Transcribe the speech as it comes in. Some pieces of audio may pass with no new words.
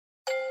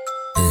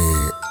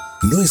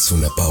No es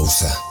una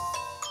pausa,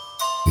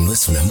 no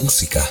es una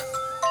música,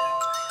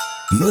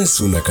 no es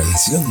una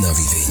canción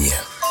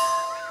navideña.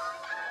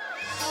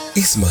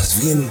 Es más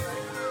bien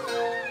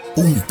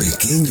un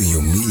pequeño y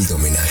humilde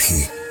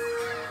homenaje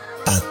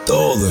a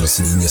todos los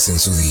niños en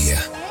su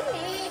día.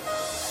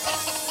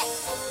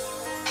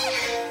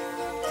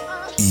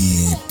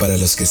 Y para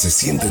los que se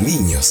sienten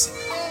niños,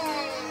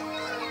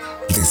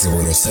 desde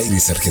Buenos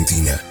Aires,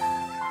 Argentina,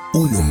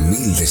 un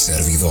humilde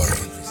servidor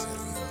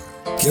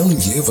que aún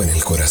lleva en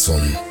el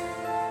corazón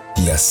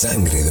la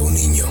sangre de un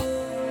niño.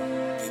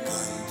 Que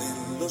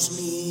canten los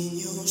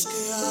niños,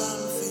 que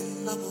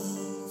alcen la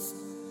voz,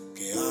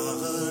 que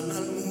hagan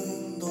al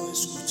mundo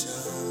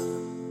escuchar,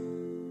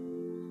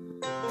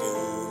 que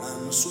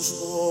unan sus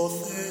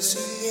voces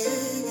y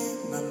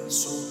lleguen al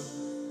sol.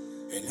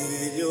 En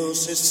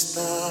ellos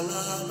está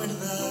la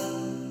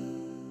verdad.